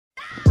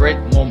Great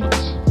moments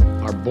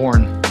are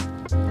born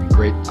from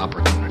great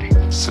opportunity.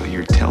 So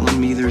you're telling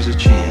me there's a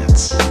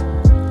chance?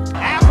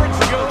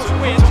 Average Joe's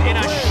wins in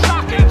a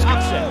shocking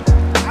upset.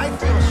 I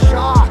feel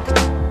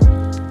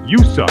shocked. You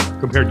suck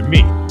compared to me.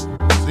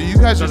 So you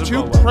guys are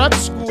two prep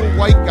school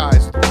white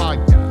guys to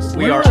podcast.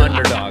 We are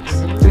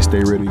underdogs. They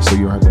stay ready so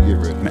you don't have to get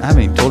ready. I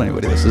haven't even told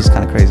anybody this. This is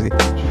kind of crazy.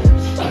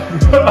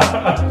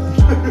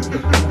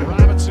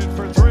 Robinson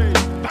for three.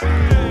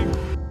 Bang!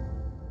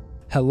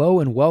 Hello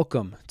and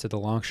welcome to the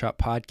Long Shot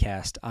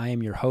Podcast. I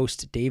am your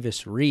host,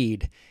 Davis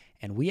Reed,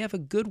 and we have a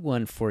good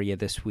one for you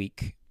this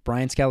week.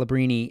 Brian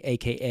Scalabrine,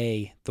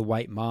 a.k.a. the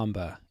White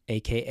Mamba,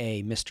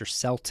 a.k.a. Mr.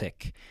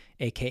 Celtic,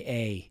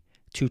 a.k.a.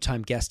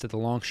 two-time guest of the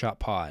Long Shot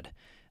Pod,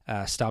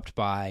 stopped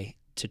by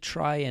to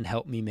try and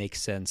help me make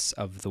sense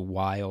of the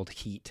Wild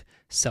Heat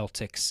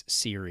Celtics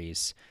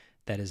series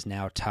that is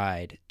now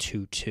tied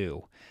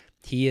 2-2.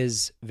 He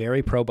is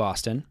very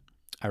pro-Boston.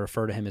 I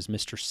refer to him as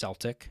Mr.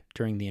 Celtic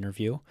during the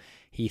interview.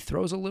 He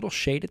throws a little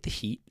shade at the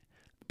Heat,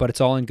 but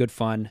it's all in good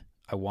fun.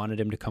 I wanted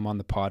him to come on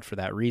the pod for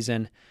that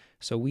reason.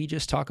 So we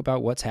just talk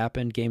about what's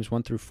happened, games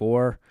 1 through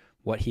 4,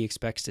 what he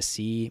expects to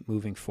see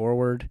moving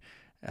forward.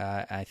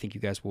 I think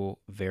you guys will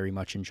very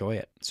much enjoy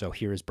it. So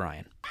here is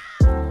Brian.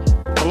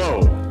 Hello,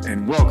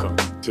 and welcome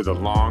to the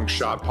Long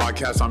Shot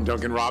Podcast. I'm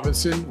Duncan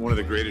Robinson, one of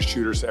the greatest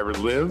shooters to ever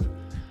live.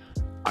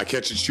 I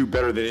catch and shoot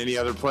better than any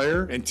other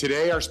player. And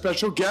today our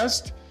special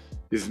guest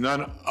is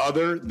none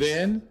other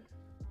than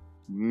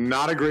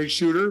not a great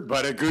shooter,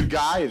 but a good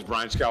guy, is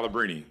Brian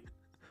Scalabrine.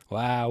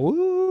 Wow.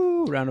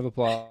 Woo. Round of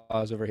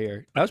applause over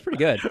here. That was pretty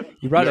good.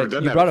 You brought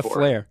a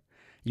flair.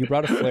 You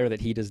brought a flair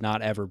that he does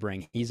not ever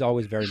bring. He's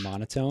always very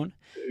monotone.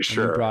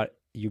 Sure.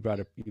 You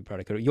brought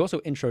a good. You also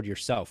introed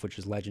yourself, which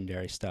is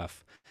legendary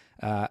stuff.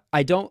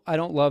 I don't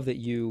love that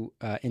you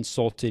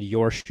insulted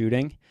your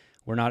shooting.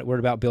 We're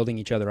about building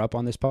each other up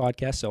on this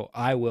podcast, so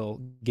I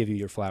will give you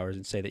your flowers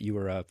and say that you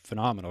were a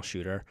phenomenal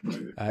shooter.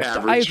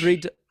 I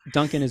agreed.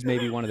 Duncan is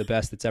maybe one of the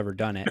best that's ever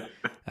done it.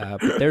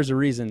 But there's a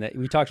reason that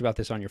we talked about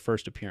this on your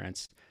first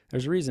appearance.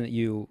 There's a reason that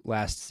you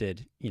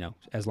lasted,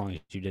 as long as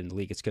you did in the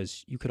league. It's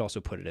because you could also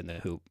put it in the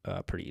hoop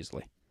pretty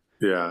easily.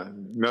 Yeah,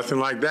 nothing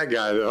like that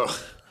guy though.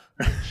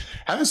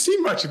 Haven't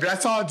seen much of it. I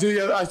saw it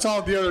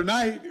the other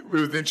night. It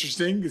was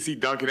interesting to see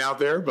Duncan out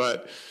there,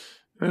 but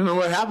I don't know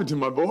what happened to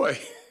my boy.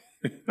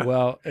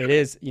 Well, it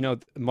is,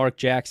 Mark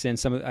Jackson,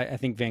 I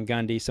think Van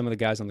Gundy, some of the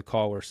guys on the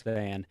call were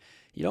saying,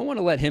 you don't want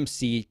to let him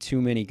see too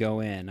many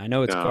go in. I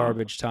know it's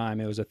garbage time.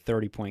 It was a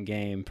 30-point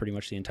game pretty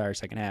much the entire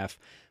second half,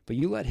 but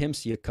you let him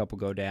see a couple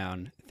go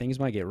down, things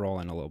might get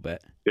rolling a little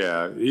bit.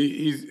 Yeah,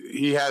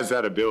 he has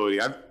that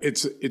ability.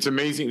 It's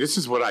amazing. This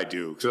is what I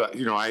do. Because,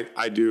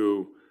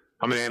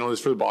 I'm an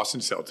analyst for the Boston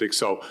Celtics,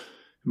 so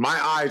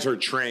my eyes are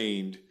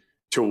trained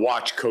to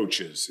watch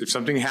coaches. If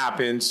something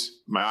happens,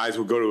 my eyes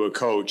will go to a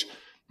coach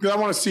because I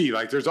want to see,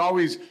 there's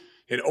always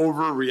an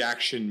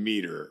overreaction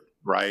meter,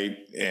 right?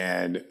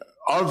 And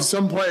of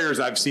some players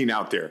I've seen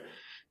out there,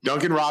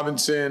 Duncan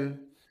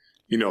Robinson,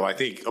 I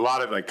think a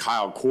lot of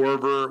Kyle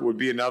Korver would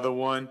be another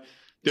one.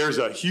 There's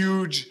a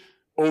huge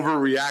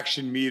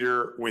overreaction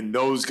meter when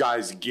those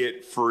guys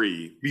get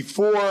free.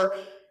 Before,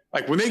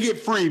 when they get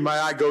free, my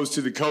eye goes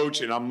to the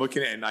coach and I'm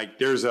looking at it,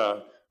 there's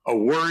a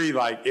worry,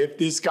 if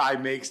this guy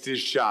makes this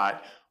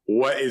shot,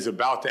 what is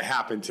about to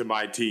happen to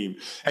my team?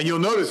 And you'll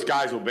notice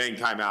guys will bang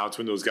timeouts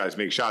when those guys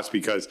make shots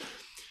because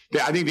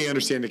I think they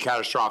understand the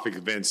catastrophic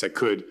events that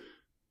could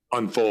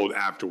unfold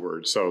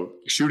afterwards. So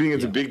shooting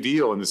is a big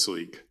deal in this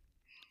league.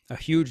 A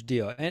huge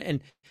deal.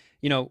 And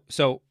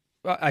so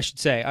I should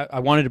say, I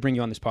wanted to bring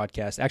you on this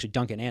podcast. Actually,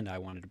 Duncan and I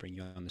wanted to bring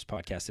you on this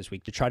podcast this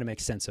week to try to make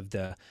sense of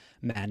the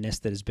madness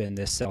that has been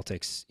this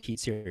Celtics Heat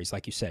series.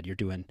 Like you said, you're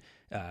calling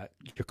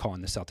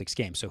the Celtics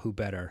game. So who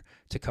better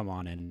to come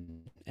on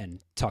and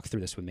talk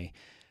through this with me?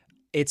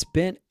 It's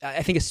been,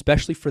 I think,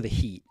 especially for the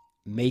Heat,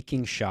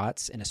 making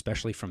shots, and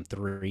especially from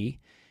three,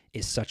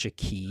 is such a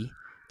key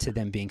to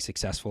them being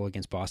successful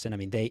against Boston. I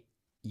mean,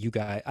 you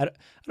guys, I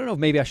don't know if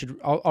maybe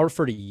I'll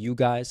refer to you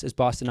guys as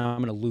Boston. I'm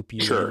going to loop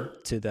you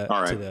to the,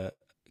 all right. to the,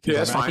 yeah,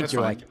 that's fine. I think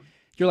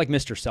you're like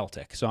Mr.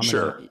 Celtic. So I'm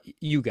sure.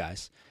 You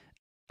guys,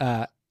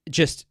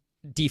 just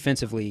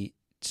defensively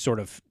sort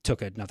of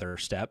took another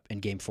step in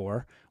game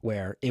 4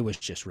 where it was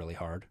just really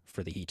hard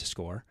for the Heat to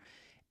score.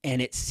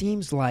 And it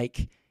seems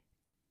like,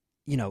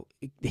 the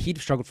Heat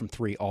have struggled from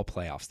 3 all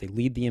playoffs. They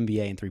lead the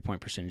NBA in 3-point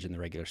percentage in the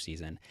regular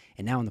season.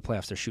 And now in the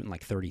playoffs, they're shooting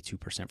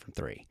 32% from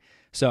 3.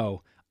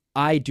 So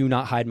I do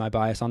not hide my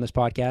bias on this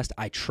podcast.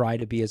 I try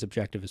to be as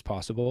objective as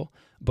possible,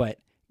 but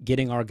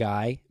getting our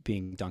guy,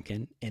 being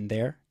Duncan, in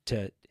there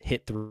to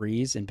hit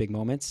threes in big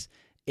moments,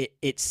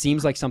 it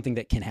seems like something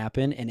that can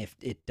happen. And if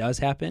it does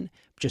happen,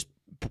 just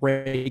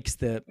breaks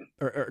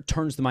or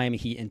turns the Miami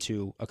Heat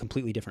into a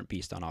completely different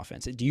beast on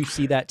offense. Do you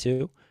see that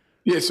too?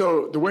 Yeah.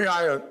 So the way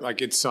I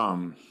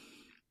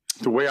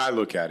the way I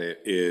look at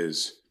it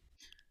is,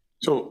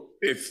 I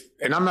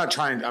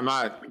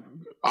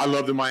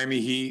love the Miami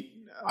Heat.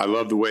 I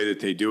love the way that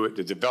they do it,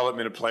 the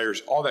development of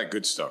players, all that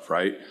good stuff,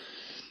 right?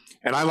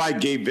 And I like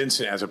Gabe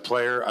Vincent as a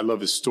player. I love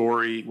his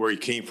story, where he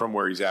came from,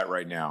 where he's at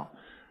right now.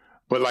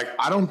 But, like,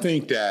 I don't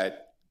think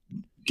that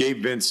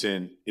Gabe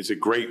Vincent is a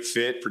great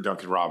fit for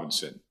Duncan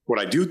Robinson. What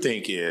I do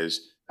think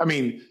is, I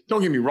mean,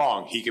 don't get me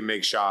wrong. He can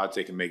make shots.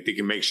 They can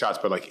make shots.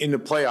 But, like, in the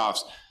playoffs,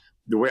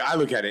 the way I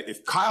look at it,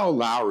 if Kyle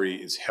Lowry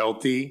is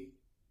healthy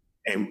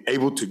and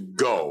able to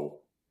go,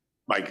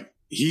 like,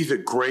 he's a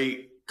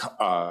great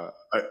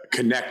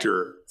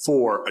connector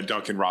for a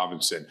Duncan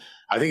Robinson.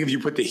 I think if you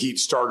put the Heat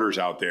starters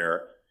out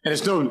there, and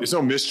it's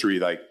no mystery,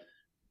 like,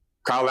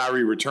 Kyle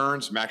Lowry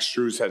returns, Max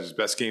Strus had his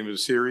best game of the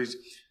series,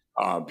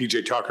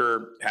 PJ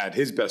Tucker had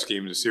his best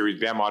game of the series,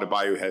 Bam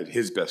Adebayo had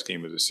his best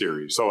game of the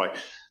series. So, like,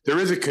 there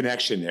is a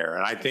connection there.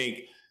 And I think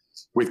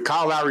with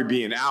Kyle Lowry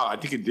being out, I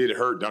think it did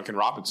hurt Duncan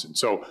Robinson.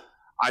 So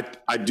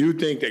I do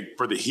think that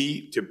for the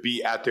Heat to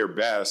be at their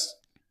best,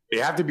 they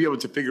have to be able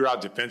to figure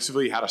out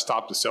defensively how to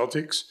stop the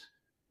Celtics,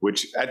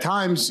 which at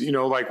times, you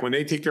know, like when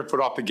they take their foot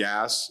off the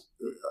gas,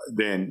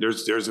 then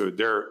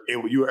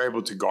you are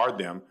able to guard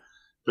them,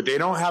 but they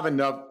don't have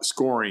enough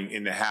scoring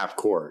in the half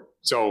court.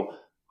 So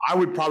I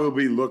would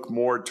probably look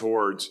more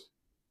towards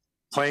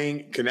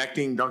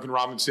connecting Duncan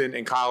Robinson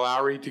and Kyle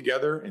Lowry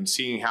together and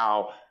seeing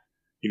how,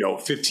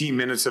 15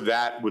 minutes of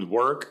that would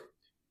work.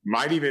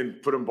 Might even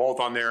put them both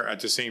on there at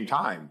the same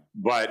time.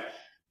 But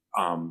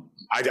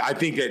I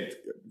think that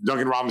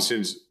Duncan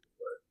Robinson's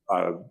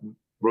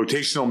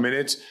rotational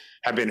minutes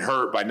have been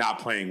hurt by not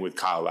playing with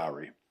Kyle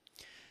Lowry.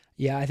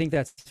 Yeah, I think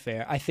that's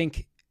fair. I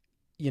think,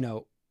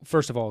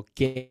 first of all,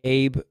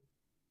 Gabe,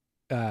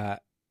 there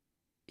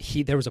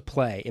was a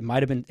play. It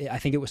might have been, I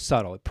think it was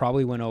subtle. It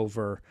probably went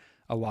over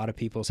a lot of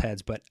people's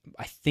heads, but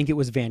I think it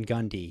was Van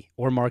Gundy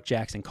or Mark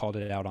Jackson called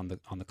it out on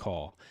the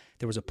call.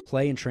 There was a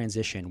play in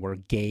transition where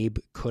Gabe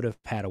could have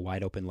had a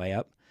wide open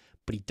layup,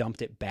 but he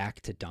dumped it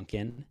back to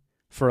Duncan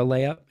for a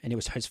layup, and it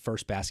was his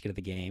first basket of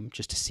the game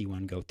just to see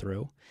one go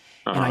through.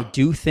 And I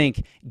do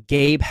think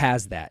Gabe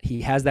has that.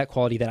 He has that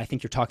quality that I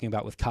think you're talking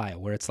about with Kyle,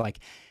 where it's like,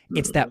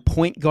 it's that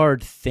point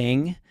guard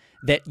thing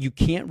that you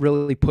can't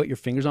really put your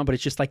fingers on, but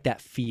it's just like that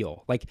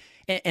feel. Like,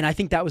 and I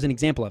think that was an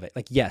example of it.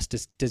 Like, yes,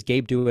 does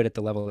Gabe do it at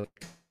the level that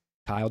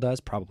Kyle does?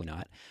 Probably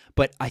not.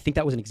 But I think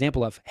that was an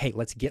example of, hey,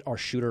 let's get our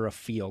shooter a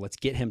feel. Let's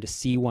get him to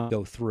see one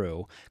go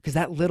through, because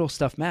that little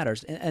stuff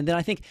matters. And then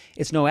I think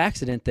it's no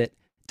accident that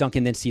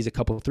Duncan then sees a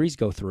couple of threes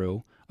go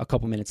through a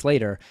couple minutes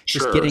later,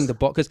 just getting the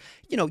ball. Because,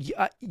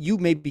 you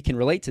maybe can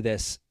relate to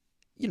this.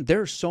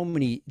 There are so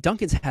many.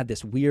 Duncan's had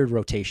this weird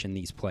rotation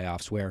these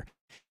playoffs where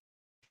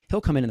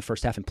he'll come in the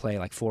first half and play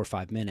like 4 or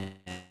 5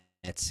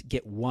 minutes,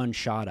 get one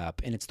shot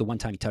up, and it's the one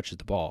time he touches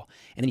the ball,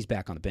 and then he's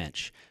back on the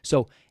bench.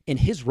 So in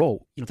his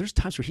role, there's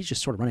times where he's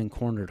just sort of running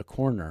corner to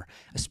corner,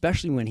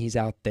 especially when he's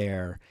out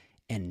there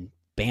and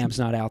Bam's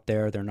not out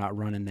there. They're not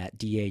running that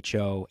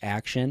DHO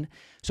action.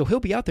 So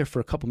he'll be out there for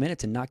a couple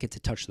minutes and not get to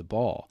touch the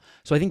ball.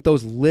 So I think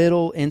those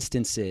little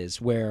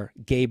instances where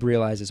Gabe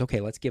realizes,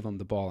 okay, let's give him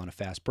the ball on a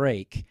fast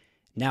break.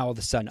 Now all of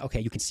a sudden, okay,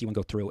 you can see one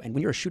go through. And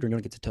when you're a shooter, you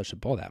don't get to touch the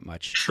ball that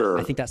much. Sure.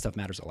 I think that stuff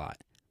matters a lot.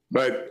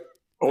 But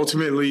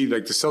ultimately,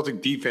 like, the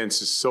Celtic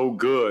defense is so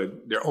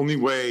good. The only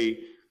way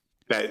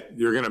that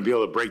you're going to be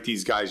able to break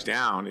these guys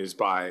down is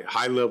by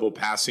high-level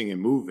passing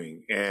and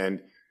moving.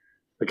 And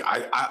like,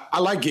 I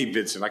like Gabe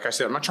Vincent. Like I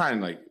said, I'm not trying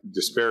to like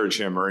disparage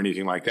him or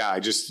anything like that. I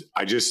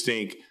just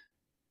think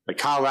like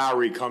Kyle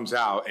Lowry comes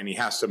out and he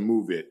has to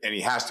move it, and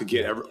he has to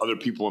get other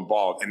people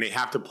involved, and they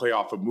have to play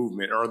off of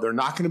movement, or they're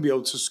not going to be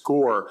able to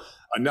score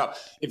enough.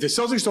 If the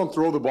Celtics don't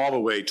throw the ball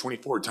away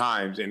 24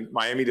 times and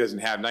Miami doesn't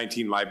have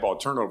 19 live ball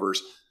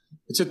turnovers,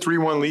 it's a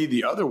 3-1 lead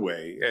the other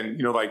way. And,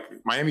 like,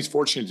 Miami's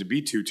fortunate to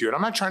be 2-2. And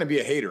I'm not trying to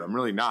be a hater. I'm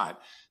really not.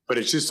 But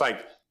it's just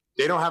like,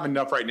 they don't have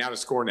enough right now to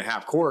score in the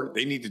half court.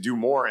 They need to do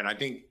more. And I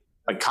think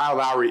like Kyle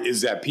Lowry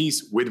is that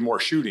piece with more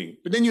shooting.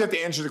 But then you have to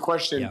answer the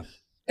question. Yeah.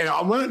 And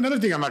another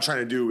thing I'm not trying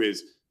to do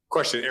is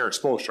question Eric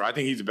Spoelstra. I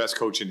think he's the best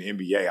coach in the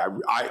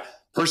NBA. I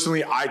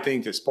personally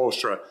think that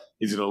Spoelstra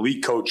is an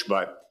elite coach,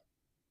 but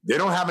they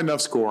don't have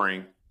enough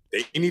scoring.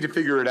 They need to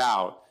figure it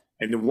out.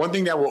 And the one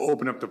thing that will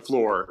open up the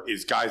floor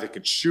is guys that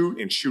can shoot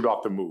and shoot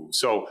off the move.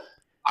 So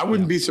I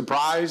wouldn't be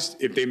surprised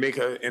if they make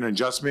an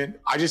adjustment.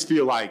 I just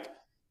feel like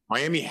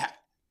Miami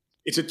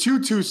it's a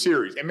 2-2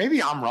 series, and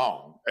maybe I'm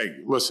wrong. Hey,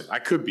 listen, I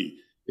could be.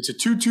 It's a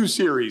 2-2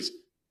 series,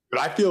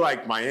 but I feel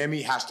like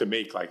Miami has to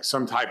make like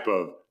some type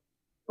of,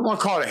 I don't want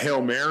to call it a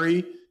Hail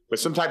Mary, but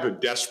some type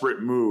of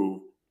desperate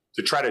move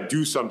to try to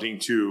do something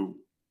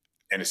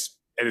and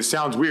it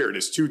sounds weird.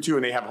 It's 2-2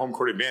 and they have home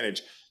court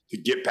advantage to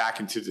get back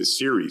into this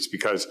series,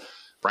 because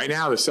right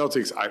now the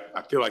Celtics,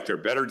 I feel like they're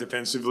better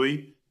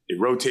defensively. They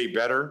rotate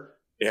better.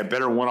 They have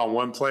better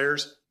one-on-one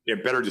players. They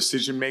have better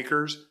decision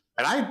makers.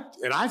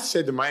 And I've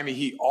said to Miami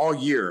Heat all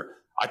year,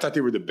 I thought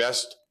they were the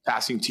best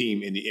passing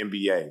team in the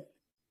NBA.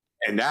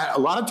 And that a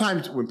lot of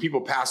times when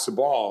people pass the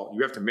ball,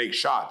 you have to make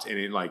shots. And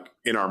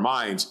in our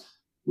minds,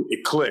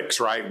 it clicks,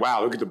 right?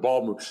 Wow, look at the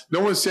ball move.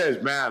 No one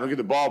says, man, look at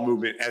the ball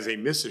movement as they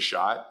miss a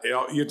shot.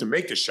 You have to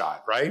make the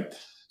shot, right?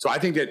 So I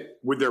think that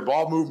with their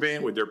ball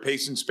movement, with their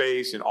pace and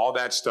space and all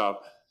that stuff,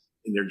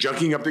 and they're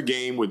junking up the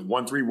game with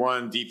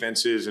 1-3-1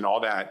 defenses and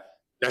all that,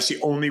 that's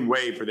the only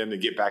way for them to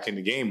get back in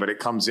the game. But it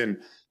comes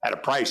in at a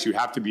price. You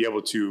have to be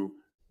able to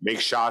make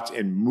shots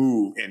and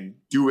move and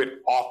do it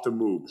off the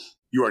move.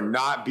 You are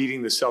not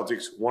beating the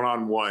Celtics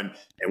one-on-one,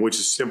 and which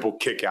is simple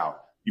kick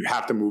out. You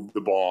have to move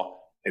the ball.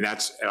 And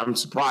I'm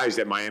surprised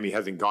that Miami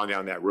hasn't gone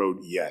down that road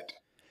yet.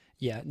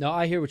 Yeah, no,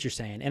 I hear what you're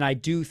saying. And I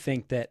do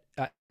think that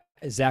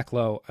Zach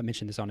Lowe, I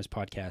mentioned this on his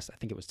podcast, I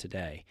think it was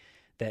today,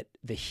 that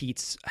the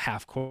Heat's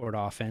half-court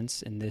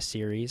offense in this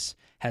series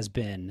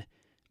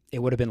it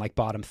would have been like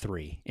bottom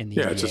 3 in the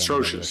NBA it's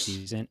atrocious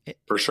season.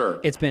 For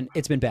sure. It's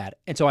been bad.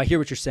 And so I hear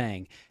what you're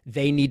saying.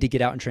 They need to get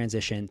out in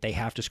transition. They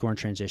have to score in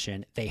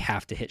transition. They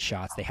have to hit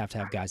shots. They have to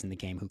have guys in the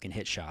game who can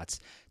hit shots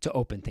to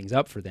open things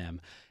up for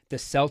them. The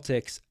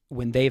Celtics,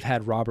 when they've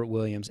had Robert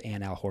Williams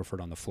and Al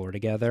Horford on the floor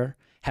together,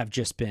 have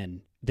just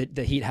been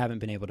the Heat haven't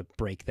been able to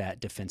break that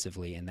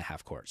defensively in the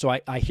half court. So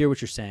I hear what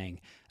you're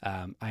saying.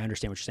 I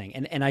understand what you're saying.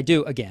 And I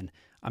do, again,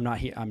 I'm not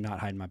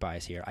hiding my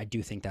bias here. I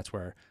do think that's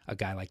where a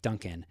guy like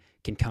Duncan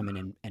can come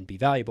in and be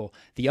valuable.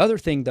 The other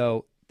thing,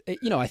 though,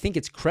 I think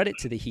it's credit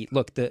to the Heat.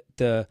 Look,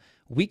 the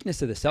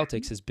weakness of the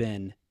Celtics has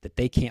been that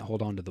they can't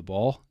hold on to the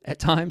ball at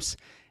times,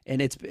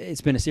 and it's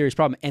been a serious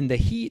problem. And the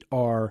Heat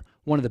are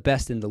one of the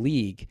best in the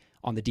league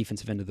on the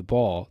defensive end of the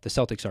ball. The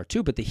Celtics are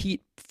too, but the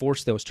Heat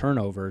force those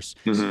turnovers.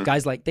 Mm-hmm.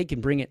 Guys like they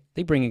bring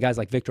in guys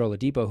like Victor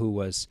Oladipo, who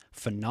was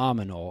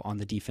phenomenal on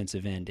the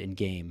defensive end in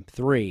Game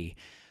 3.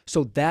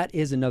 So that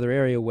is another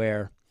area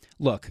where,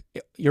 look,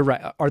 you're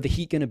right. Are the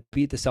Heat going to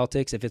beat the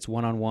Celtics if it's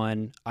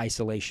one-on-one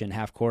isolation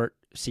half-court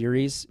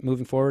series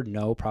moving forward?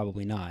 No,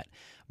 probably not.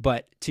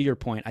 But to your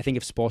point, I think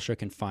if Spoelstra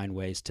can find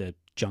ways to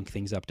junk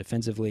things up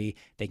defensively,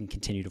 they can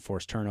continue to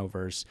force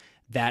turnovers.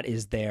 That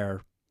is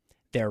their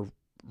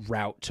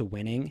route to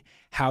winning.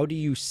 How do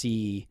you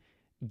see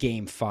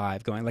Game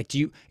 5 going? Like,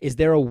 do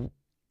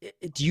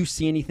you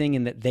see anything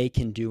in that they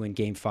can do in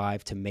Game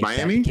 5 to make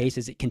Miami? that the case?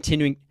 Is it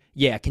continuing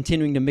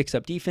to mix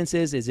up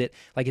defenses? Is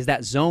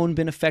that zone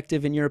been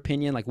effective in your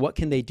opinion? Like, what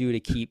can they do to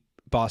keep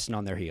Boston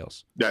on their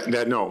heels?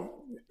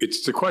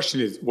 It's the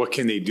question is, what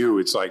can they do?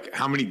 It's like,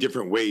 how many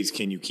different ways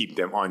can you keep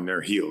them on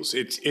their heels?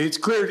 It's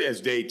clear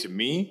as day to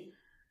me,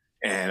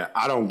 and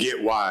I don't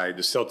get why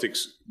the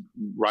Celtics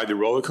ride the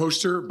roller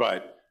coaster.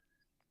 But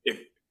if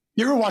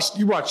you watch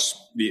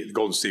the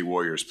Golden State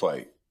Warriors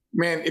play,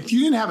 man, if you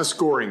didn't have a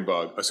scoring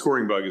bug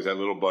is that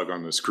little bug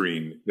on the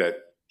screen that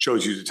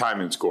shows you the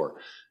time and score.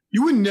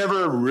 You would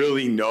never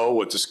really know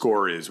what the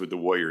score is with the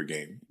Warrior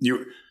game.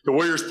 The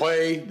Warriors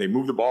play, they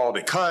move the ball,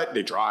 they cut,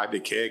 they drive, they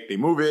kick, they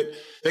move it.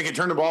 They can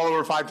turn the ball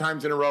over 5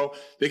 times in a row.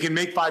 They can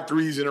make 5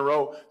 threes in a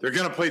row. They're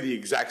going to play the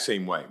exact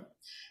same way.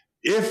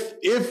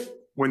 If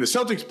when the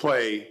Celtics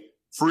play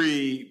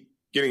free,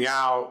 getting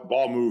out,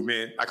 ball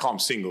movement, I call them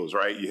singles,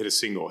 right? You hit a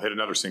single, hit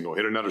another single,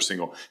 hit another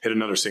single, hit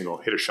another single,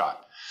 hit a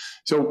shot.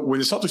 So when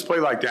the Celtics play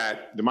like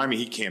that, the Miami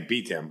Heat can't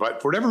beat them. But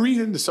for whatever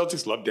reason, the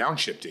Celtics love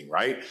downshifting,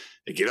 right?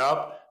 They get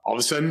up. All of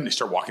a sudden, they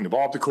start walking the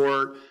ball up the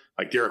court.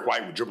 Like Derek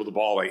White would dribble the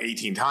ball like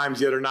 18 times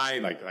the other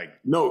night.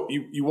 No,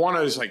 you want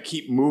to just like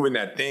keep moving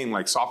that thing,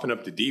 like soften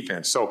up the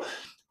defense. So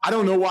I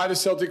don't know why the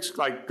Celtics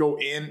like go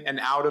in and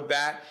out of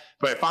that.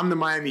 But if I'm the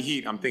Miami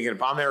Heat, I'm thinking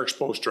if I'm Eric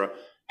Spoelstra,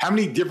 how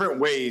many different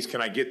ways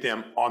can I get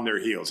them on their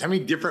heels? How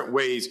many different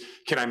ways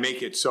can I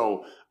make it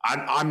so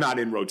I'm not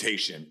in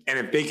rotation? And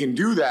if they can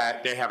do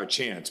that, they have a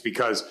chance,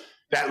 because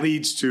that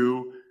leads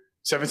to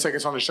 7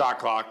 seconds on the shot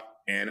clock.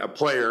 And a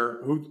player,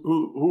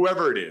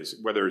 whoever it is,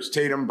 whether it's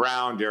Tatum,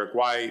 Brown, Derek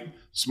White,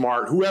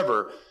 Smart,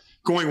 whoever,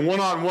 going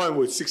one-on-one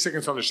with 6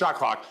 seconds on the shot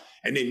clock,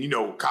 and then,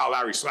 Kyle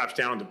Lowry slaps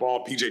down the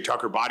ball, PJ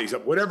Tucker bodies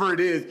up, whatever it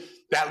is,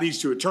 that leads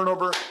to a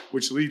turnover,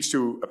 which leads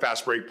to a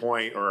fast break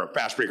point or a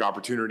fast break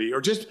opportunity, or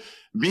just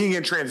being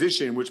in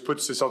transition, which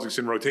puts the Celtics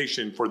in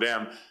rotation for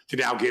them to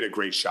now get a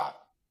great shot.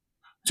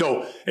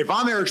 So if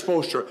I'm Eric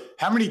Spoelstra,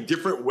 how many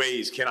different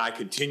ways can I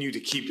continue to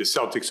keep the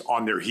Celtics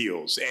on their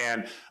heels?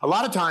 And a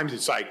lot of times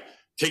it's like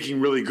taking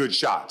really good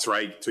shots,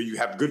 right? So you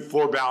have good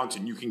floor balance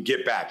and you can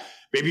get back.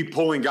 Maybe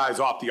pulling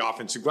guys off the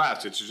offensive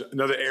glass. It's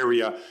another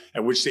area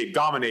in which they've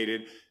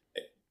dominated,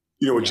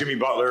 with Jimmy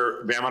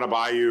Butler, Bam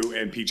Adebayo,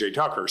 and PJ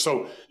Tucker.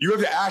 So you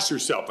have to ask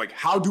yourself, like,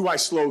 how do I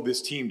slow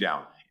this team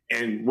down?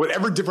 And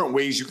whatever different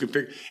ways you can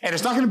figure, and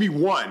it's not going to be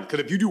one,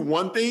 because if you do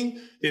one thing,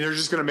 then they're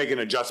just going to make an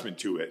adjustment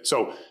to it.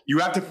 So you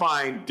have to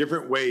find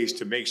different ways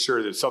to make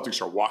sure that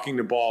Celtics are walking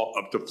the ball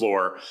up the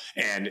floor,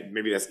 and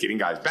maybe that's getting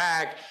guys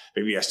back,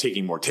 maybe that's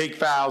taking more take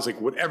fouls, like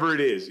whatever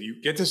it is.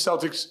 You get the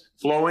Celtics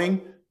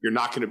flowing, you're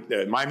not going to,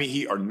 the Miami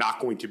Heat are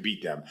not going to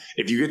beat them.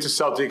 If you get the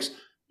Celtics,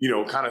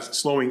 kind of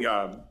slowing,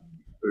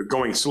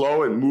 going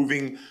slow and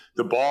moving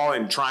the ball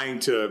and trying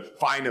to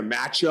find a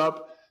matchup,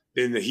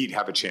 then the Heat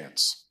have a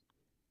chance.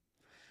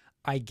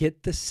 I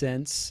get the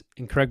sense,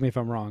 and correct me if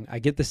I'm wrong, I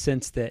get the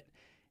sense that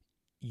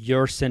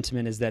your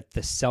sentiment is that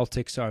the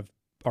Celtics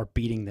are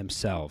beating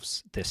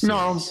themselves this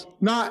series.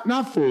 No,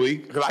 not fully.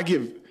 Because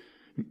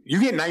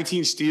you get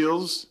 19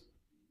 steals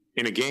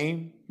in a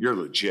game, you're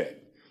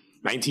legit.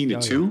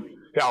 19-2?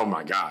 Oh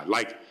my God.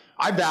 Like,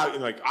 I value,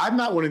 like, I'm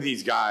not one of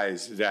these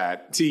guys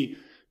that, see,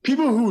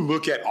 people who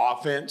look at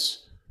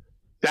offense,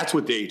 that's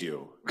what they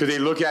do. Because they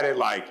look at it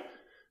like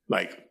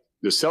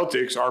the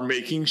Celtics are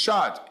making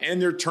shots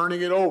and they're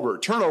turning it over.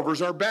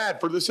 Turnovers are bad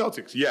for the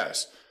Celtics,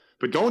 yes.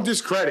 But don't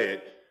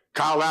discredit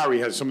Kyle Lowry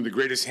has some of the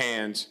greatest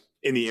hands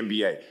in the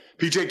NBA.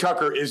 PJ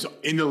Tucker is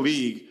in the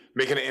league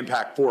making an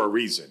impact for a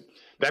reason.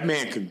 That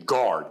man can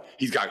guard.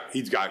 He's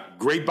got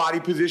great body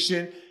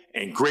position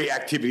and great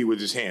activity with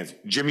his hands.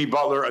 Jimmy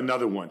Butler,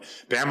 another one.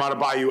 Bam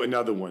Adebayo,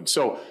 another one.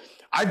 So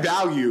I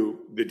value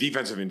the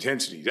defensive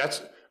intensity.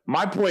 That's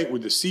my point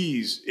with the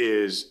C's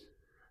is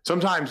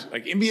sometimes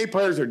like NBA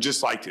players are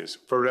just like this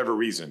for whatever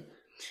reason.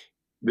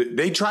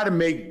 They try to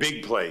make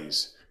big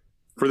plays.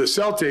 For the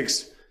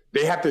Celtics,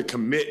 they have to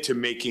commit to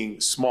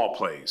making small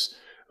plays,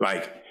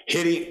 like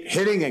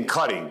hitting and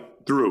cutting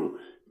through.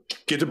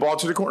 Get the ball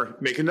to the corner,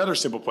 make another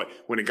simple play.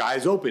 When a guy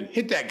is open,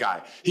 hit that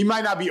guy. He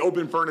might not be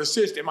open for an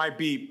assist. It might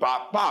be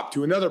bop, bop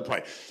to another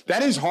play.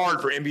 That is hard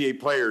for NBA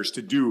players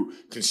to do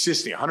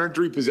consistently,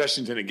 103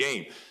 possessions in a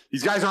game.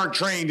 These guys aren't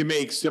trained to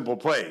make simple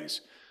plays.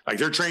 Like,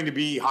 they're trained to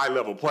be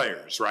high-level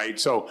players, right?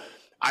 So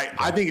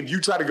I think if you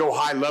try to go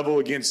high level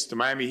against the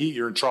Miami Heat,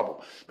 you're in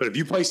trouble. But if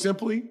you play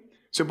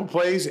simple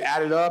plays,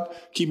 add it up,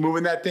 keep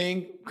moving that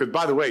thing. Because,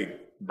 by the way,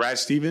 Brad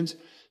Stevens,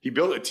 he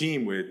built a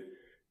team with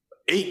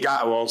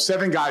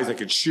 7 guys that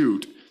can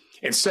shoot,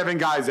 and 7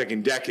 guys that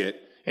can deck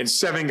it, and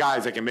 7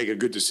 guys that can make a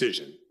good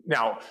decision.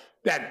 Now,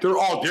 that they're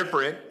all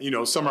different.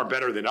 Some are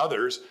better than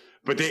others,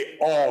 but they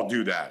all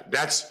do that.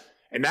 That's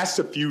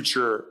the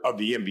future of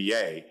the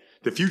NBA.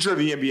 The future of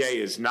the NBA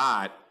is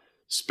not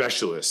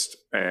specialist,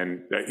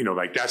 and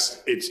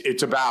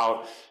it's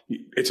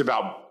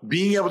about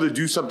being able to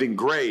do something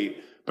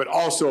great, but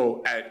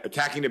also at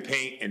attacking the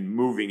paint and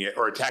moving it,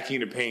 or attacking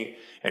the paint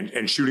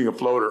and shooting a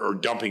floater or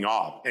dumping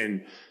off.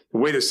 And the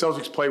way the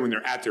Celtics play when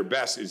they're at their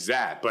best is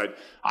that. But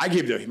I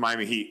give the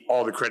Miami Heat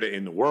all the credit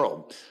in the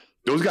world.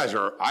 Those guys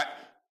are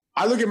 –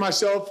 I look at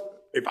myself,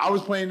 if I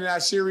was playing in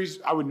that series,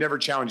 I would never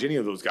challenge any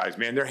of those guys,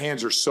 man. Their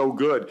hands are so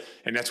good,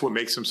 and that's what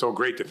makes them so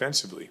great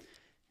defensively.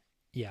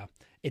 Yeah.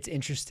 It's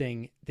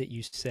interesting that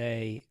you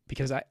say,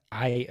 because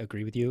I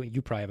agree with you.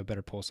 You probably have a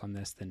better pulse on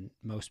this than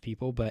most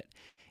people, but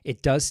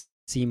it does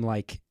seem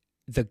like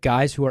the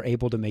guys who are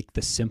able to make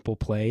the simple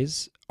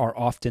plays are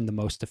often the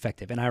most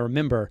effective. And I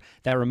remember,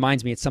 that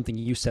reminds me, it's something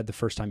you said the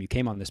first time you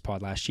came on this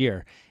pod last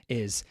year,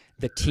 is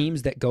the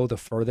teams that go the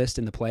furthest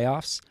in the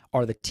playoffs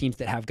are the teams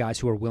that have guys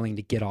who are willing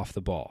to get off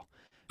the ball.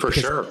 For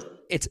sure.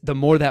 It's the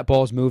more that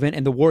ball's moving,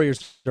 and the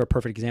Warriors are a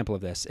perfect example of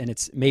this. And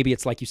it's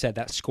like you said,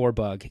 that score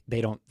bug,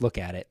 they don't look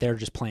at it. They're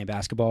just playing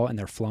basketball and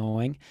they're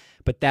flowing.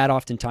 But that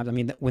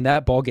oftentimes, when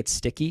that ball gets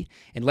sticky,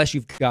 unless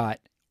you've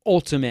got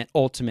ultimate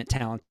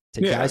talent,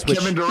 guys,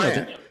 Kevin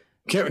Durant.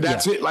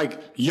 That's it.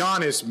 Like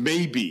Giannis,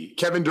 maybe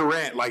Kevin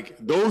Durant, like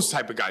those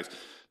type of guys.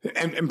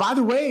 And by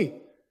the way,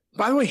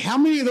 how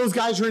many of those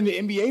guys are in the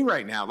NBA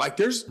right now? Like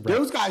those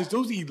guys,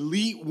 those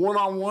elite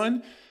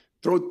one-on-one.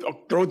 Throw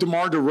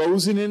DeMar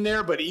DeRozan in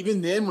there, but even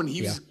then, when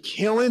he was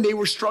killing, they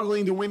were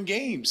struggling to win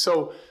games.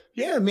 So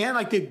yeah, man,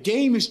 like the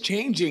game is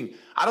changing.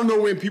 I don't know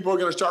when people are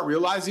going to start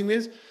realizing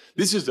this.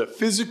 This is a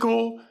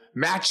physical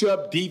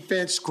matchup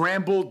defense,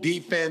 scramble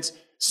defense,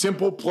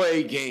 simple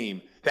play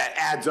game that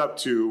adds up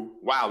to,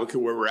 wow, look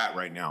at where we're at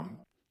right now.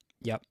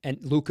 Yep. And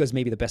Luka's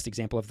maybe the best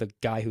example of the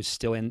guy who's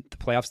still in the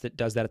playoffs that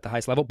does that at the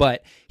highest level,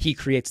 but he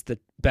creates the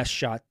best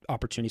shot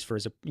opportunities for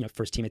his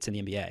teammates in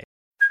the NBA.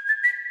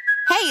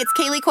 Hey, it's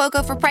Kaylee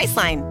Cuoco for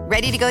Priceline.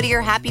 Ready to go to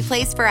your happy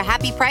place for a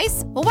happy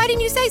price? Well, why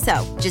didn't you say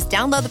so? Just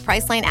download the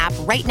Priceline app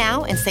right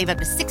now and save up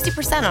to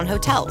 60% on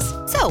hotels.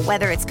 So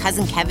whether it's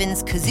Cousin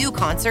Kevin's Kazoo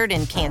Concert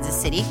in Kansas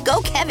City,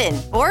 go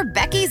Kevin, or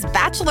Becky's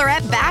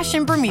Bachelorette Bash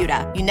in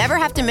Bermuda, you never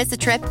have to miss a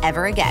trip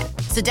ever again.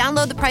 So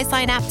download the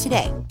Priceline app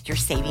today. Your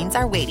savings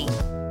are waiting.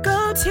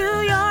 Go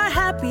to your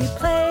happy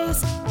place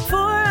for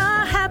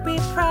a happy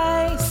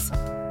price.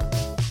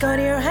 Go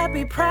to your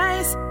happy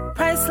price,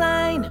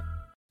 Priceline.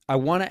 I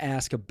want to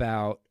ask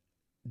about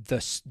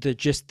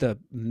the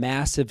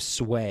massive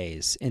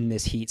sways in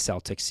this Heat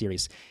Celtics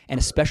series, and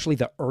especially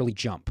the early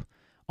jump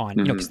on,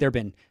 because there have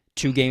been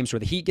 2 games where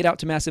the Heat get out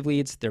to massive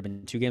leads. There have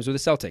been 2 games where the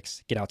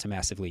Celtics get out to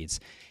massive leads.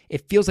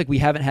 It feels like we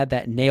haven't had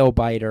that nail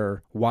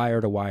biter,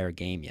 wire to wire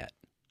game yet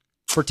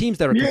for teams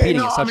that are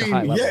competing at such a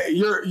high level. Yeah,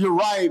 you're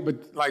right,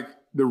 but like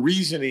the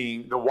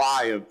reasoning, the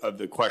why of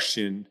the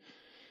question,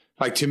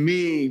 like to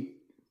me,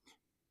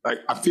 like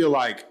I feel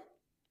like.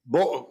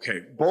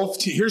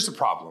 Here's the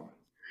problem.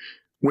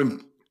 I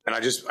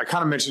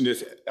kind of mentioned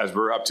this as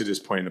we're up to this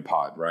point in the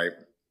pod, right?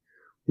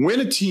 When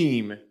a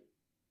team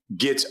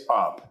gets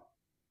up,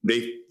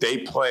 they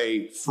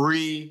play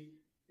free,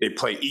 they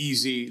play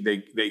easy,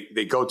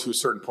 they go to a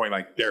certain point,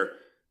 like they're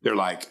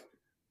like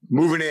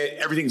moving it,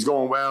 everything's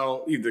going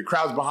well, either the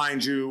crowd's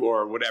behind you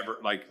or whatever.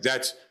 Like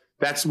that's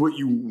what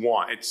you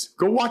want. It's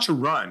go watch a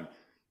run.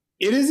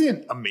 It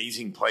isn't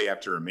amazing play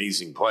after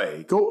amazing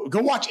play. Go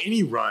watch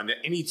any run that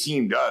any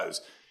team does.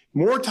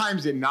 More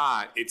times than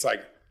not, it's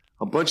like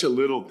a bunch of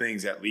little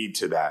things that lead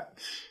to that.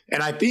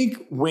 And I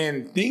think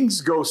when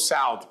things go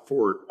south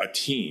for a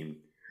team,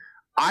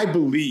 I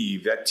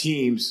believe that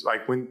teams,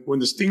 like when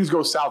the things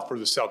go south for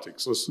the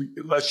Celtics,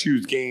 let's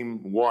use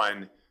game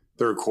 1,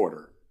 third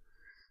quarter.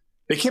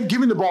 They kept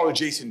giving the ball to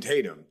Jason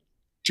Tatum.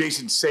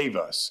 Jason, save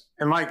us.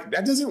 And like,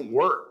 that doesn't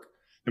work.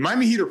 The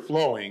Miami Heat are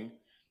flowing.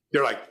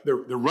 They're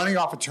running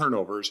off of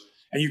turnovers,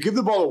 and you give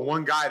the ball to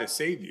one guy to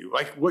save you.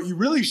 Like, what you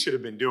really should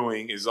have been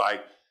doing is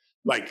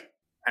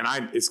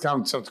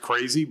sounds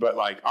crazy, but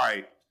like, all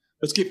right,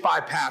 let's get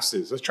 5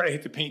 passes. Let's try to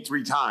hit the paint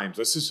 3 times.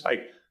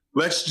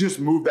 Let's just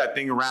move that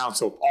thing around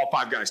so all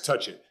 5 guys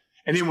touch it.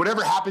 And then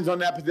whatever happens on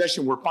that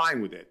possession, we're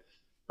fine with it.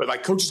 But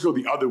like, coaches go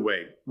the other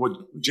way.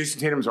 Jason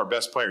Tatum's our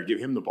best player. Give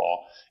him the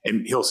ball,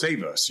 and he'll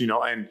save us,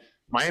 And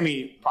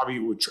Miami probably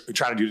would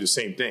try to do the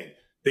same thing.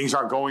 Things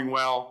aren't going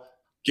well.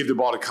 Give the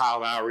ball to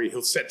Kyle Lowry.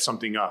 He'll set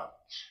something up.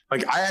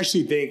 Like, I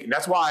actually think, and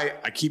that's why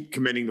I keep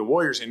commending the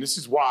Warriors. And this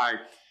is why,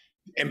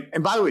 and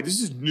by the way,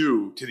 this is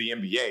new to the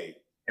NBA,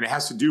 and it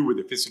has to do with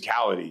the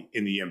physicality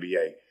in the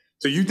NBA.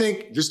 So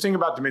just think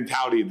about the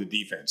mentality of the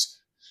defense.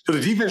 So the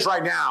defense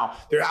right now,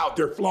 they're out,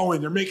 they're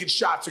flowing, they're making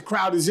shots, the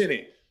crowd is in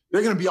it.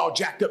 They're going to be all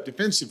jacked up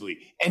defensively.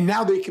 And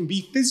now they can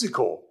be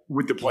physical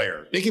with the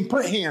player. They can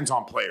put hands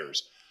on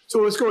players. So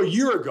let's go a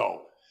year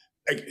ago.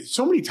 Like,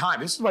 so many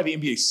times, this is why the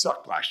NBA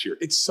sucked last year.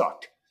 It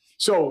sucked.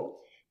 So,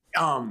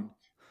 and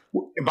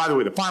by the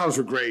way, the finals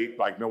were great.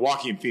 Like,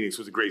 Milwaukee and Phoenix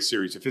was a great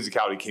series. The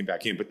physicality came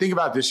back in. But think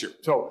about this year.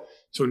 So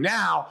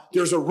now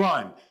there's a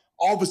run.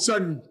 All of a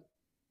sudden,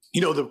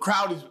 the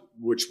crowd is,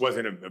 which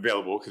wasn't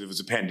available because it was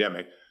a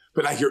pandemic,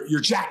 but like you're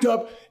jacked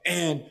up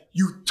and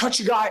you touch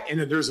a guy and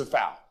then there's a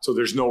foul. So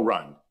there's no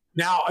run.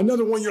 Now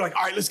another one, you're like,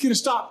 all right, let's get a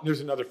stop. And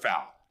there's another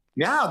foul.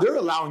 Now they're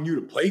allowing you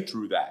to play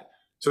through that.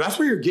 So that's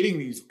where you're getting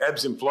these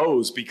ebbs and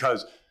flows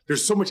because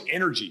there's so much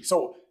energy.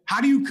 So how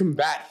do you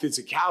combat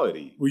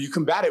physicality? Well, you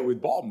combat it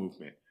with ball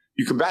movement.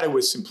 You combat it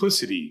with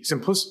simplicity,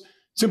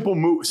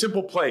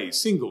 simple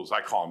plays, singles, I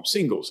call them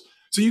singles.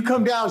 So you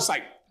come down, it's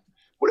like,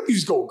 what if you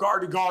just go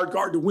guard to guard,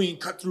 guard to wing,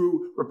 cut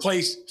through,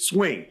 replace,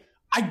 swing?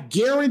 I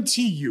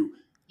guarantee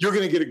you're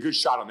going to get a good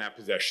shot on that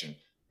possession.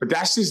 But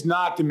that's just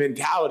not the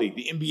mentality.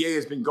 The NBA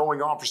has been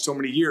going on for so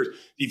many years.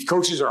 These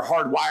coaches are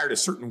hardwired a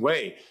certain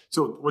way.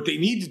 So what they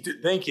need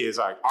to think is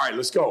like, all right,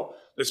 let's go.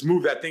 Let's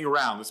move that thing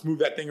around. Let's move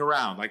that thing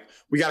around. Like,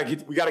 we got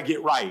to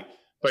get right.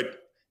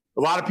 But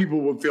a lot of people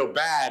would feel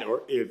bad,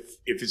 or if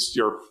it's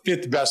your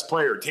 5th best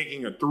player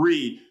taking a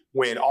 3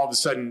 when all of a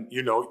sudden,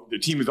 the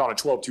team is on a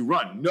 12-2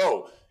 run.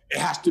 No, it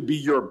has to be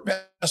your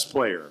best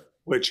player,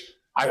 which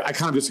I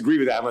kind of disagree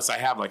with that unless I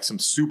have like some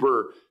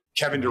super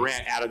Kevin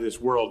Durant out of this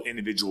world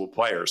individual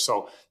player.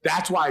 So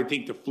that's why I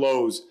think the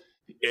flows,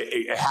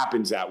 it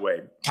happens that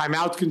way.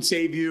 Timeouts can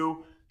save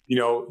you.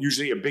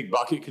 Usually a big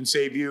bucket can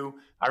save you.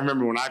 I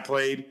remember when I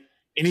played,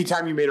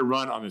 anytime you made a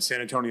run on the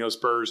San Antonio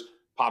Spurs,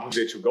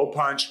 Popovich would go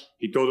punch.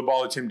 He'd throw the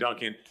ball to Tim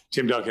Duncan.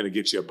 Tim Duncan would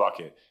get you a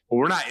bucket. But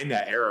we're not in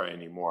that era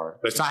anymore.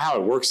 That's not how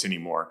it works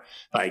anymore.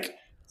 Like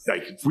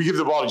if we give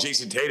the ball to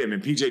Jason Tatum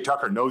and PJ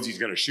Tucker knows he's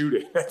going to shoot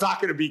it, that's not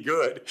going to be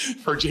good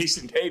for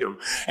Jason Tatum.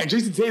 And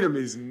Jason Tatum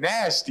is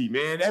nasty,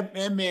 man.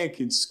 That man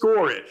can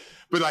score it.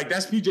 But like,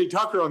 that's PJ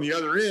Tucker on the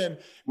other end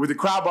with the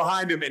crowd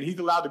behind him, and he's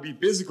allowed to be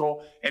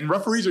physical. And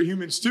referees are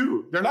humans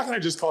too. They're not going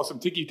to just call some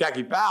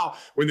ticky-tacky foul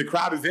when the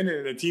crowd is in it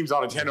and the team's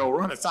on a 10-0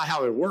 run. That's not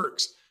how it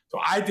works. So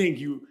I think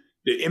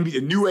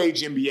the new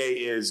age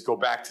NBA is go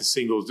back to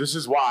singles. This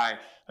is why,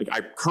 like,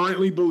 I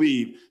currently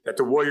believe that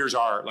the Warriors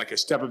are like a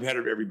step ahead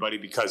of everybody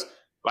because,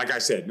 like I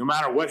said, no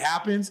matter what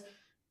happens,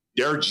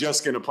 they're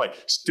just going to play.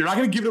 They're not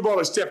going to give the ball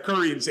to Steph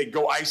Curry and say,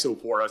 go ISO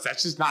for us.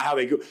 That's just not how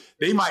they go.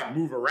 They might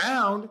move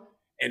around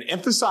and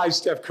emphasize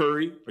Steph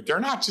Curry, but they're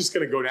not just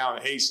going to go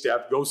down, hey,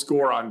 Steph, go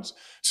score on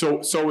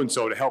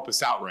so-and-so to help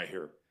us out right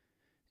here.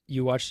 Do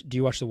you watch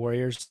the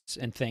Warriors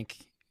and think,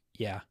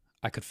 yeah,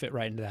 I could fit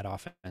right into that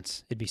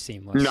offense? It'd be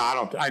seamless. No, I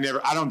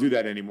don't. I don't do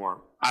that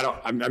anymore.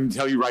 I'm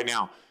telling you right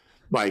now,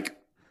 like,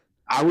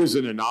 I was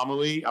an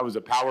anomaly. I was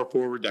a power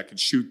forward that could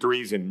shoot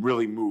threes and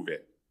really move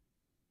it.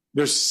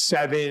 There's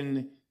centers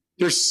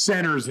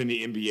in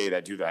the NBA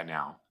that do that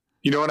now.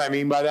 You know what I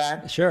mean by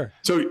that? Sure.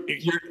 So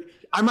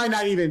I might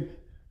not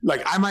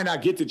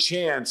get the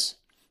chance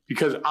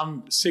because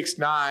I'm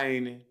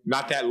 6'9",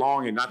 not that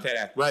long and not that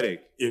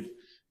athletic. If,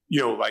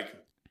 like,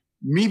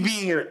 me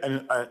being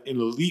an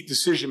elite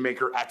decision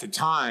maker at the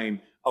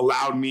time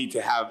allowed me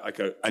to have like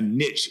a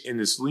niche in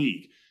this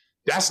league.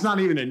 That's not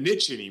even a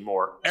niche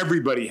anymore.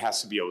 Everybody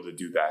has to be able to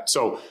do that.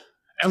 So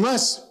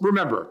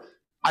remember,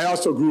 I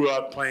also grew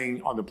up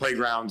playing on the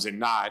playgrounds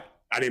and I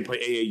didn't play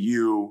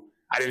AAU.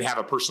 I didn't have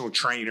a personal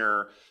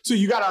trainer. So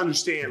you got to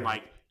understand,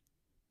 like,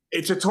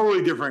 it's a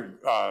totally different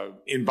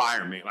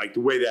environment, like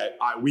the way that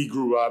we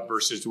grew up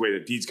versus the way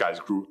that these guys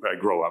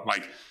grow up.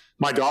 Like,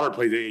 my daughter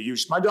plays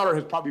AAU. My daughter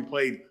has probably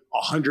played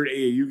 100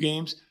 AAU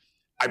games.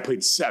 I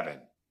played 7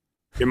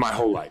 in my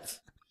whole life.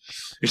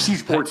 And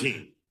she's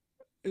 14.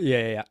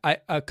 Yeah.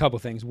 A couple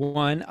things.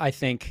 One, I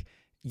think,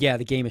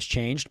 the game has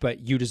changed, but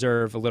you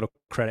deserve a little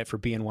credit for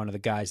being one of the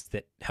guys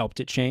that helped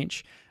it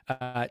change.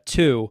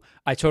 Two,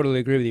 I totally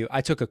agree with you.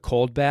 I took a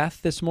cold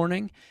bath this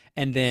morning,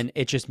 and then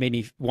it just made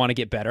me want to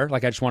get better.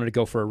 Like I just wanted to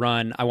go for a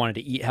run. I wanted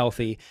to eat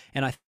healthy.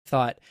 And I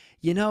thought,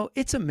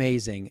 it's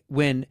amazing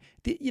when,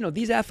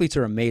 these athletes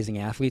are amazing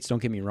athletes,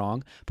 don't get me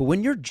wrong. But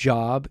when your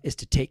job is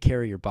to take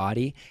care of your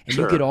body and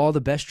you get all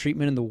the best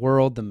treatment in the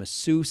world, the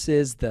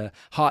masseuses, the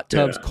hot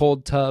tubs,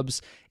 cold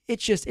tubs,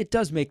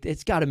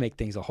 it's got to make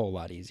things a whole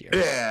lot easier.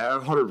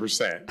 Yeah,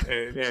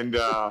 100%. And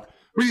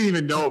we didn't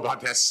even know about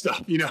that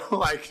stuff,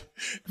 like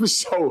it was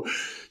so,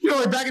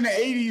 like back in the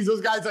 80s, those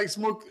guys like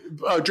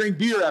drink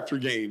beer after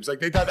games. Like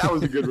they thought that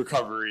was a good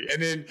recovery.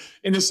 And then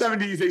in the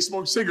 70s, they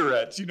smoked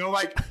cigarettes,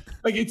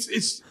 like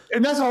it's,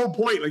 and that's the whole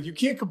point. Like you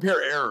can't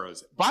compare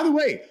eras. By the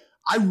way,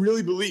 I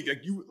really believe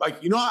you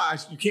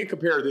can't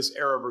compare this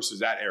era versus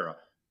that era.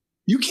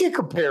 You can't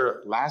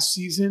compare last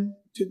season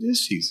to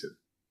this season.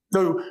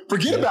 So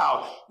forget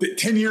about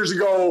 10 years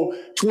ago,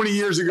 20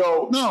 years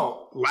ago.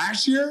 No,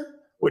 last year,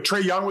 what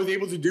Trae Young was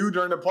able to do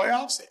during the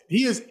playoffs,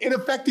 he is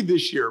ineffective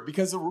this year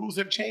because the rules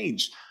have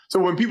changed. So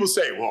when people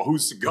say, well,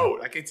 who's the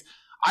GOAT?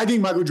 I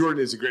think Michael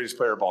Jordan is the greatest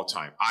player of all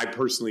time. I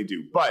personally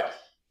do. But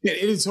it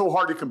is so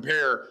hard to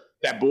compare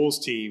that Bulls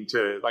team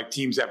to like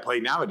teams that play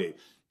nowadays.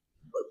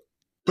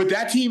 But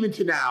that team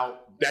into now,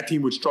 that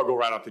team would struggle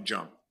right off the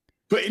jump.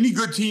 But any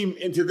good team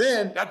into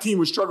then, that team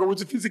would struggle with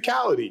the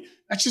physicality.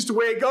 That's just the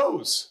way it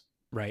goes.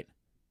 Right.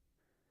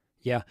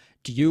 Yeah.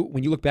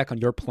 When you look back on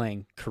your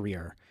playing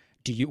career,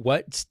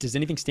 does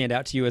anything stand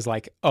out to you as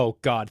like, oh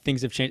God,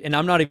 things have changed? And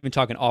I'm not even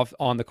talking off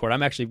on the court.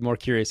 I'm actually more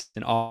curious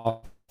than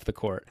off the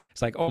court.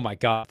 It's like, oh my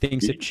God,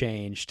 things have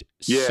changed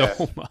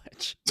so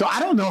much. So I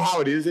don't know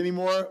how it is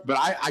anymore, but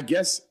I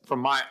guess from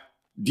my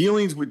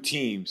dealings with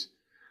teams,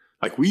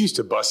 like we used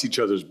to bust each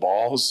other's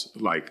balls.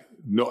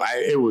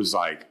 It was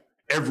like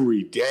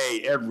every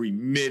day, every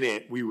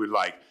minute we would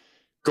like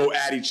go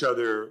at each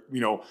other,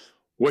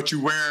 what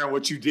you wearing,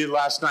 what you did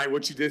last night,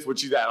 what you this,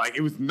 what you that. Like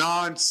it was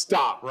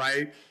nonstop,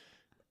 right?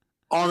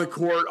 On the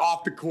court,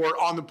 off the court,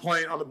 on the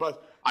plane, on the bus.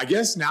 I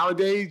guess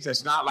nowadays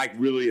that's not like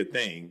really a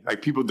thing.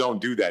 Like people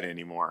don't do that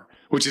anymore,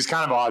 which is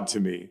kind of odd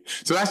to me.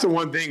 So that's the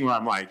one thing where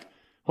I'm like,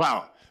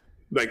 wow,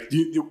 like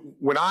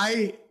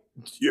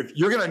if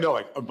you're gonna know,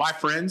 like my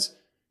friends,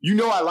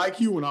 I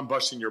like you when I'm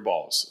busting your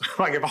balls.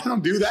 Like if I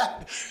don't do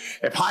that,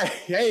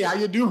 hey, how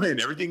you doing?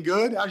 Everything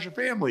good? How's your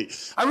family?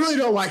 I really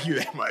don't like you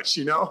that much,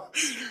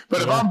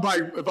 But if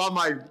I'm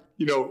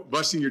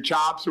busting your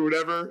chops or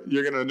whatever,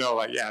 you're gonna know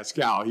like, yeah,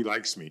 Scal, he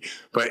likes me.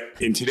 But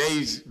in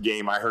today's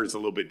game, I heard it's a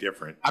little bit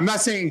different. I'm not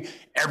saying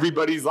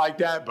everybody's like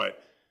that,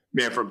 but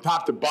man, from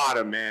top to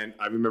bottom, man,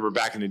 I remember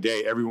back in the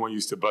day, everyone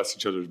used to bust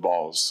each other's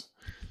balls.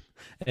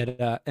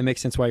 It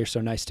makes sense why you're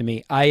so nice to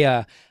me.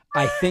 I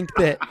think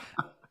that.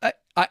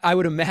 I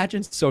would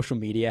imagine social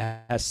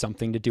media has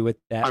something to do with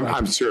that.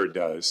 I'm sure it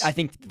does. I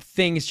think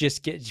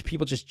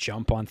people just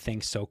jump on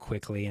things so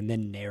quickly, and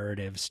then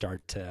narratives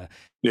start to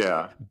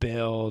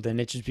build, and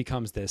it just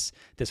becomes this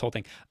whole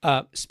thing.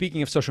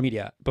 Speaking of social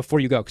media, before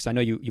you go, because I know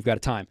you've got a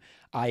time,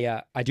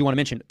 I do want to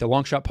mention the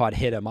Long Shot Pod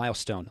hit a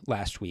milestone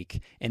last week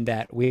in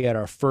that we had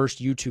our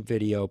first YouTube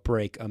video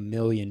break 1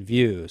 million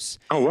views.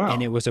 Oh wow!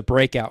 And it was a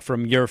breakout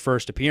from your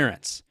first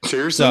appearance.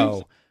 Seriously?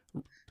 So.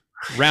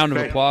 Round of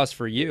applause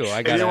for you.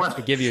 I got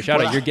to give you a shout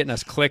out. You're getting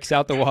us clicks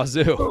out the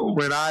wazoo.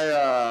 When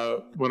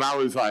I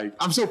was like,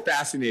 I'm so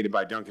fascinated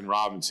by Duncan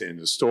Robinson,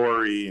 the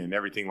story and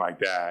everything like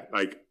that.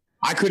 Like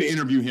I could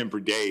interview him for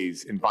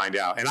days and find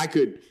out. And I'm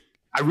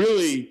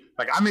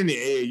in the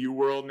AAU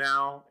world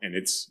now, and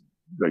it's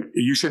like,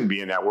 you shouldn't be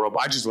in that world,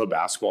 but I just love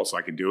basketball, so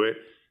I can do it.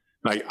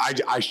 Like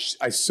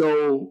I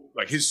so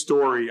like his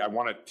story. I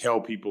want to tell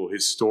people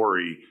his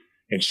story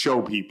and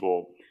show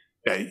people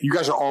that you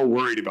guys are all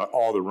worried about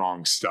all the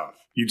wrong stuff.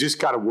 You just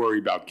got to worry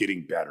about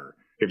getting better.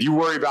 If you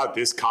worry about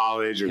this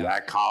college or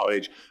that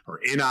college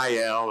or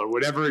NIL or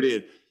whatever it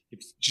is,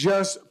 it's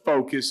just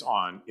focus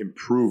on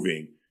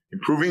improving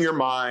your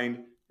mind,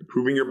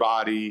 improving your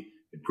body,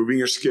 improving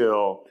your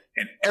skill,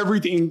 and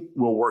everything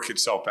will work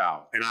itself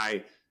out. And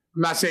I'm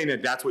not saying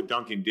that that's what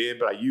Duncan did,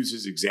 but I use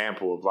his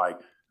example of like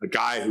a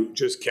guy who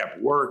just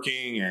kept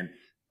working and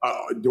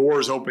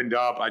doors opened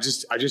up. I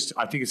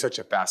think it's such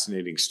a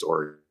fascinating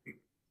story.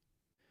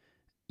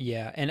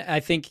 Yeah, and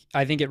I think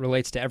it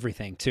relates to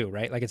everything too,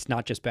 right? Like it's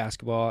not just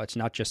basketball, it's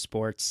not just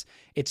sports.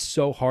 It's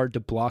so hard to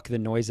block the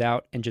noise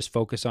out and just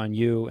focus on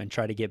you and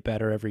try to get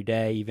better every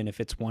day, even if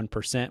it's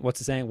 1%. What's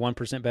the saying?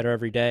 1% better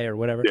every day or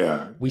whatever.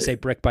 Yeah. We say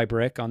brick by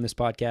brick on this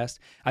podcast.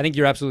 I think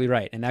you're absolutely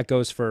right, and that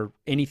goes for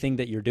anything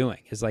that you're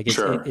doing. It's like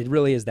it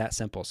really is that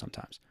simple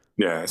sometimes.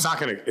 Yeah,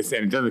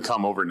 it doesn't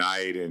come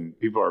overnight, and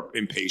people are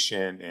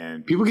impatient,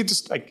 and people get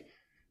just like.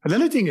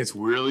 Another thing that's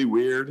really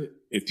weird,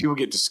 if people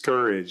get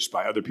discouraged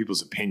by other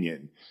people's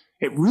opinion,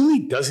 it really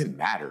doesn't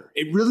matter.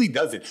 It really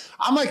doesn't.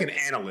 I'm like an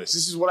analyst.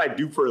 This is what I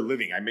do for a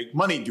living. I make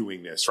money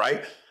doing this,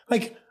 right?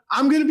 Like,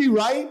 I'm going to be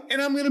right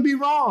and I'm going to be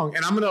wrong.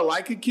 And I'm going to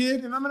like a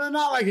kid and I'm going to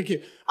not like a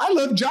kid. I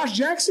love Josh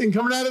Jackson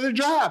coming out of the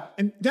draft.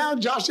 And now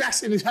Josh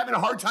Jackson is having a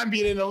hard time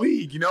being in the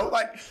league,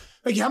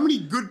 Like how many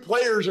good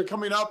players are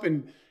coming up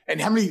and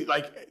And how many,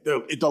 like,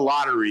 the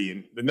lottery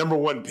and the number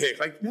one pick,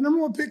 like, the number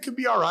one pick could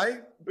be all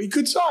right, but he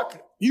could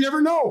suck. You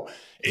never know.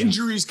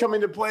 Injuries come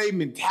into play.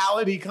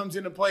 Mentality comes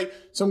into play.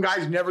 Some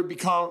guys never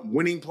become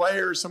winning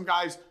players. Some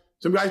guys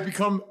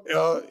become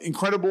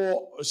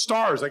incredible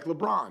stars like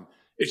LeBron.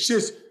 It's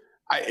just,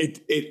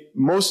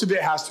 most of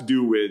it has to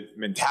do with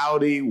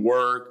mentality,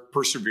 work,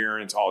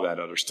 perseverance, all that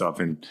other stuff.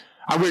 And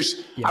I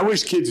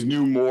wish kids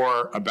knew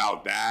more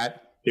about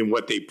that than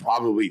what they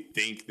probably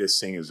think this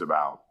thing is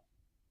about.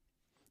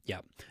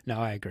 Yeah, no,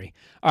 I agree.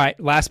 All right,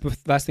 last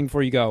thing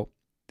before you go.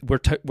 We're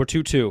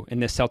 2-2 in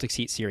this Celtics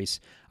Heat series.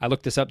 I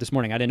looked this up this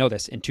morning. I didn't know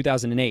this. In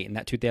 2008, in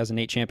that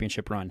 2008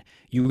 championship run,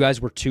 you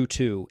guys were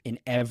 2-2 in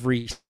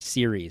every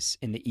series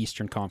in the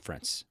Eastern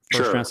Conference.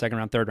 First round, second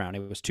round, third round. It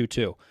was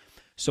 2-2.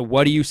 So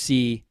what do you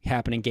see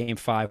happen in Game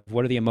 5?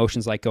 What are the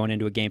emotions like going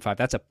into a Game 5?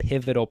 That's a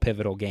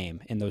pivotal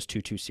game in those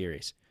 2-2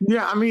 series.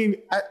 Yeah, I mean,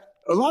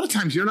 a lot of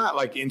times you're not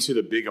like into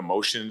the big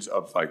emotions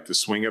of like the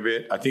swing of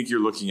it. I think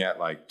you're looking at,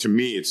 like, to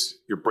me,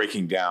 you're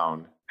breaking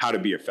down how to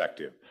be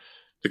effective.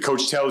 The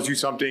coach tells you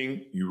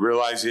something, you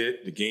realize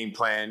it, the game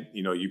plan,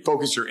 you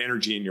focus your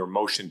energy and your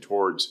emotion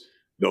towards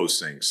those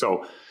things.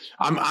 So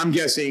I'm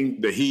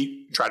guessing the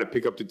Heat try to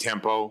pick up the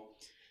tempo,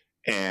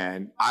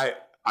 and I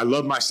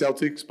love my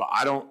Celtics, but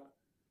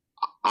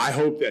I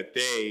hope that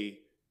they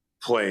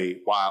play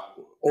while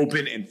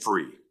open and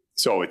free.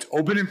 So it's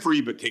open and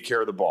free, but take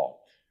care of the ball.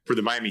 For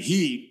the Miami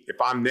Heat, if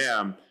I'm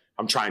them,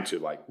 I'm trying to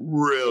like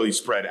really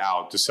spread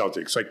out the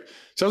Celtics. Like,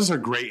 Celtics are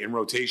great in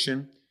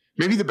rotation.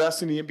 Maybe the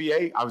best in the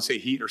NBA. I would say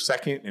Heat are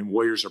second and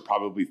Warriors are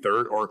probably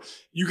third, or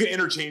you can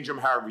interchange them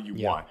however you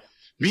want.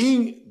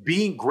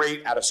 Being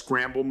great at a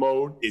scramble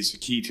mode is the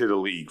key to the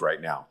league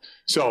right now.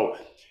 So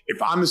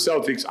if I'm the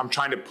Celtics, I'm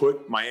trying to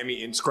put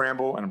Miami in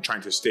scramble, and I'm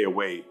trying to stay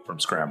away from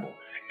scramble.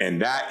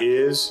 And that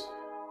is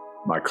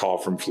my call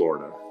from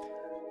Florida.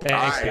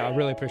 Thanks, I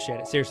really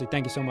appreciate it. Seriously,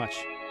 thank you so much.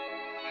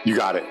 You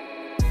got it.